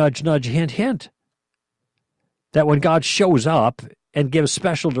Acts by nudge, nudge, hint, hint. That when God shows up and gives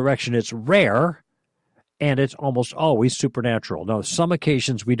special direction, it's rare, and it's almost always supernatural. Now, some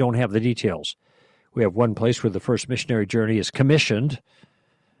occasions we don't have the details. We have one place where the first missionary journey is commissioned,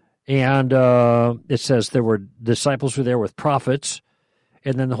 and it says there were disciples were there with prophets,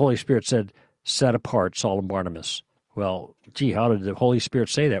 and then the Holy Spirit said, set apart Saul and Barnabas. Well, gee, how did the Holy Spirit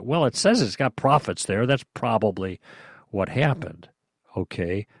say that? Well, it says it's got prophets there. That's probably what happened.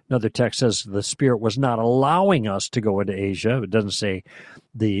 Okay. Another text says the Spirit was not allowing us to go into Asia. It doesn't say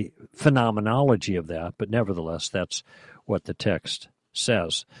the phenomenology of that, but nevertheless, that's what the text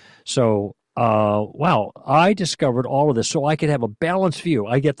says. So, I discovered all of this so I could have a balanced view.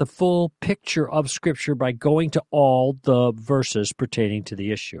 I get the full picture of Scripture by going to all the verses pertaining to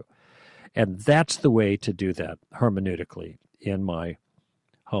the issue. And that's the way to do that hermeneutically, in my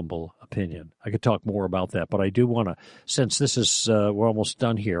humble opinion. I could talk more about that, but I do want to, since this is, we're almost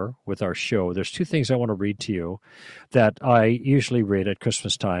done here with our show, there's two things I want to read to you that I usually read at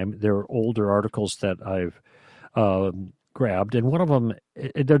Christmas time. They're older articles that I've grabbed, and one of them,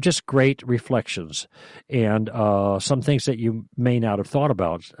 they're just great reflections and some things that you may not have thought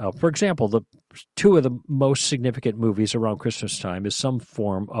about. For example, the two of the most significant movies around Christmas time is some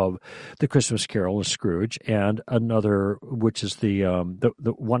form of The Christmas Carol and Scrooge, and another, which is the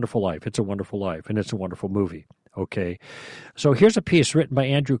Wonderful Life. It's a Wonderful Life, and it's a wonderful movie. Okay, so here's a piece written by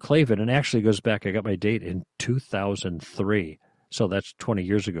Andrew Klavan, and actually goes back, I got my date, in 2003, so that's 20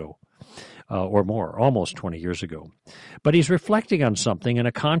 years ago. Or more, almost 20 years ago. But he's reflecting on something and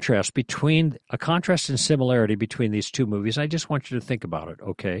a contrast and similarity between these two movies. I just want you to think about it,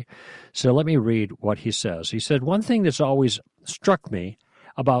 okay? So let me read what he says. He said, one thing that's always struck me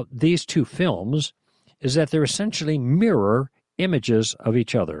about these two films is that they're essentially mirror images of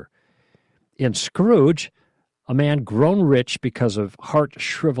each other. In Scrooge, a man grown rich because of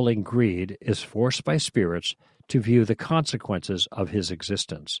heart-shriveling greed is forced by spirits to view the consequences of his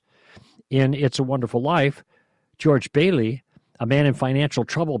existence. In It's a Wonderful Life, George Bailey, a man in financial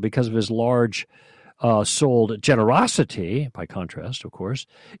trouble because of his large-souled generosity, by contrast, of course,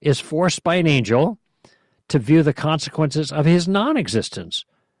 is forced by an angel to view the consequences of his non-existence,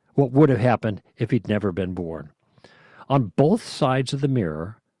 what would have happened if he'd never been born. On both sides of the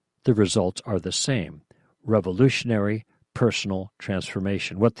mirror, the results are the same: revolutionary personal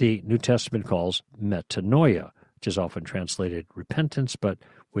transformation, what the New Testament calls metanoia, which is often translated repentance, but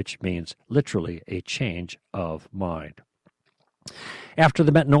which means literally a change of mind. After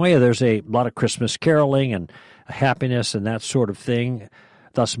the metanoia, there's a lot of Christmas caroling and happiness and that sort of thing.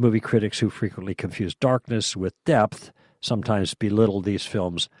 Thus, movie critics who frequently confuse darkness with depth sometimes belittle these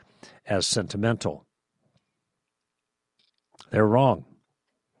films as sentimental. They're wrong.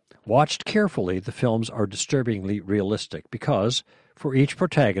 Watched carefully, the films are disturbingly realistic because, for each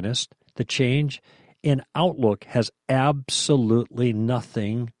protagonist, the change in outlook has absolutely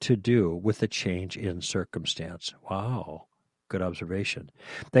nothing to do with the change in circumstance. Wow, good observation.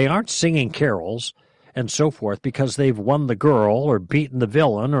 They aren't singing carols and so forth because they've won the girl or beaten the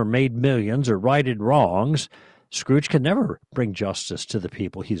villain or made millions or righted wrongs. Scrooge can never bring justice to the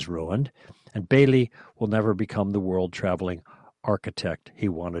people he's ruined, and Bailey will never become the world-traveling architect he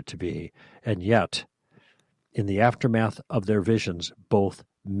wanted to be. And yet, in the aftermath of their visions, both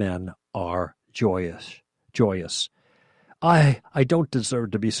men are joyous. I don't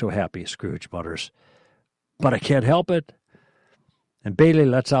deserve to be so happy, Scrooge mutters, but I can't help it. And Bailey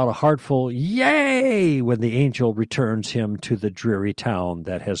lets out a heartful yay when the angel returns him to the dreary town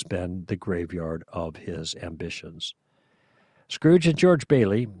that has been the graveyard of his ambitions. Scrooge and George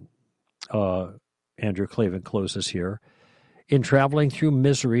Bailey, Andrew Klavan closes here, in traveling through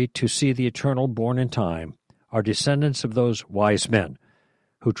misery to see the eternal born in time, are descendants of those wise men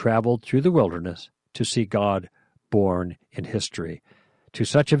who traveled through the wilderness to see God born in history. To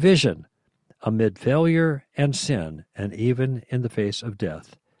such a vision, amid failure and sin, and even in the face of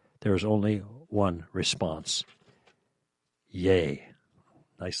death, there is only one response. Yay.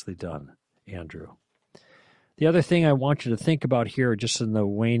 Nicely done, Andrew. The other thing I want you to think about here, just in the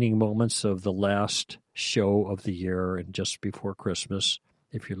waning moments of the last show of the year and just before Christmas,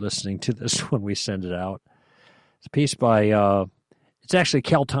 if you're listening to this when we send it out, it's a piece by it's actually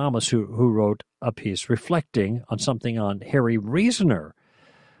Cal Thomas who wrote a piece reflecting on something on Harry Reasoner,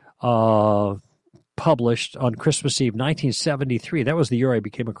 published on Christmas Eve, 1973. That was the year I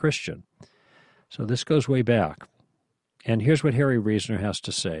became a Christian. So this goes way back. And here's what Harry Reasoner has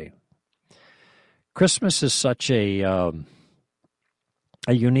to say. Christmas is such a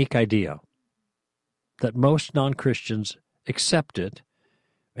unique idea that most non-Christians accept it,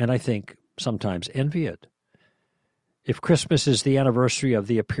 and I think sometimes envy it. If Christmas is the anniversary of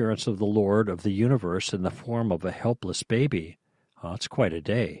the appearance of the Lord of the universe in the form of a helpless baby, it's quite a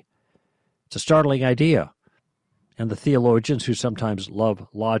day. It's a startling idea, and the theologians who sometimes love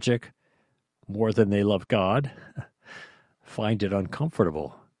logic more than they love God find it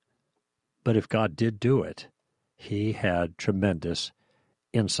uncomfortable. But if God did do it, he had tremendous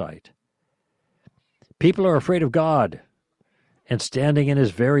insight. People are afraid of God and standing in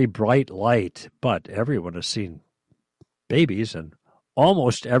his very bright light, but everyone has seen babies, and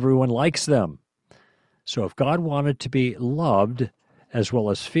almost everyone likes them. So if God wanted to be loved as well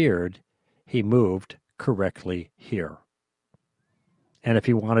as feared, he moved correctly here. And if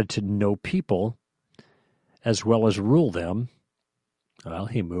he wanted to know people as well as rule them, well,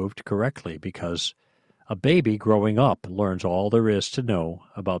 he moved correctly, because a baby growing up learns all there is to know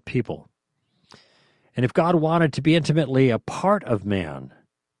about people. And if God wanted to be intimately a part of man,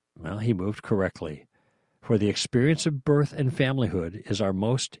 well, he moved correctly. For the experience of birth and familyhood is our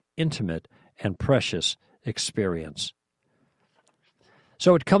most intimate and precious experience.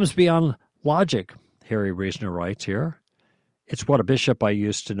 So it comes beyond logic, Harry Reasoner writes here. It's what a bishop I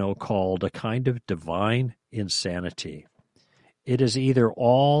used to know called a kind of divine insanity. It is either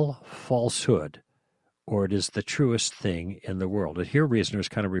all falsehood or it is the truest thing in the world. And here Reasoner is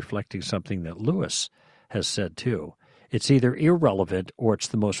kind of reflecting something that Lewis has said too. It's either irrelevant or it's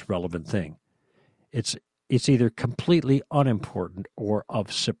the most relevant thing. It's either completely unimportant or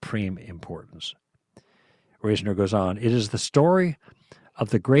of supreme importance. Reasoner goes on, it is the story of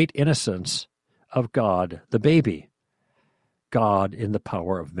the great innocence of God, the baby, God in the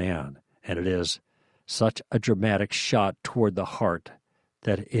power of man. And it is such a dramatic shot toward the heart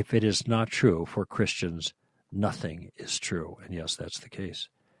that if it is not true for Christians, nothing is true. And yes, that's the case.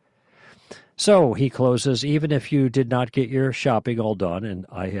 So he closes, even if you did not get your shopping all done, and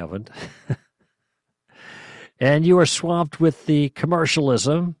I haven't, and you are swamped with the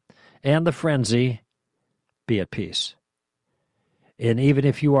commercialism and the frenzy, be at peace. And even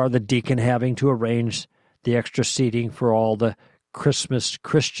if you are the deacon having to arrange the extra seating for all the Christmas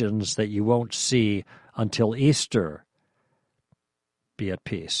Christians that you won't see until Easter, be at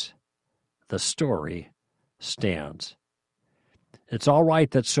peace. The story stands. It's all right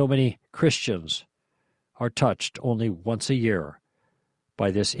that so many Christians are touched only once a year by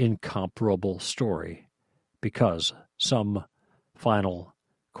this incomparable story, because some final,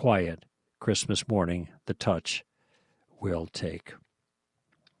 quiet Christmas morning, the touch will take.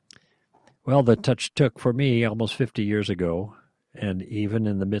 Well, the touch took for me almost 50 years ago, and even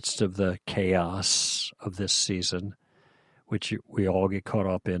in the midst of the chaos of this season, which we all get caught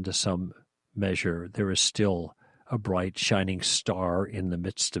up in to some measure, there is still a bright, shining star in the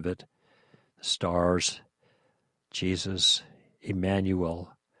midst of it. The stars, Jesus,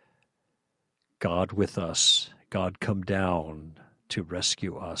 Emmanuel, God with us, God come down to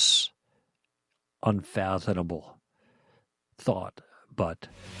rescue us. Unfathomable thought, but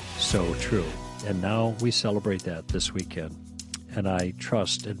so true. And now we celebrate that this weekend. And I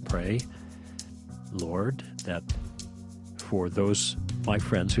trust and pray, Lord, that for those, my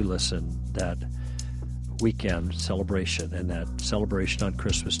friends who listen, that weekend celebration and that celebration on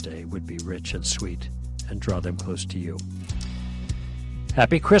Christmas Day would be rich and sweet and draw them close to you.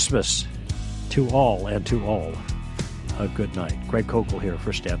 Happy Christmas to all and to all. A good night. Greg Kokel here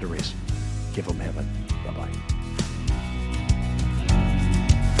for Stand to Reason. Give them heaven. Bye-bye.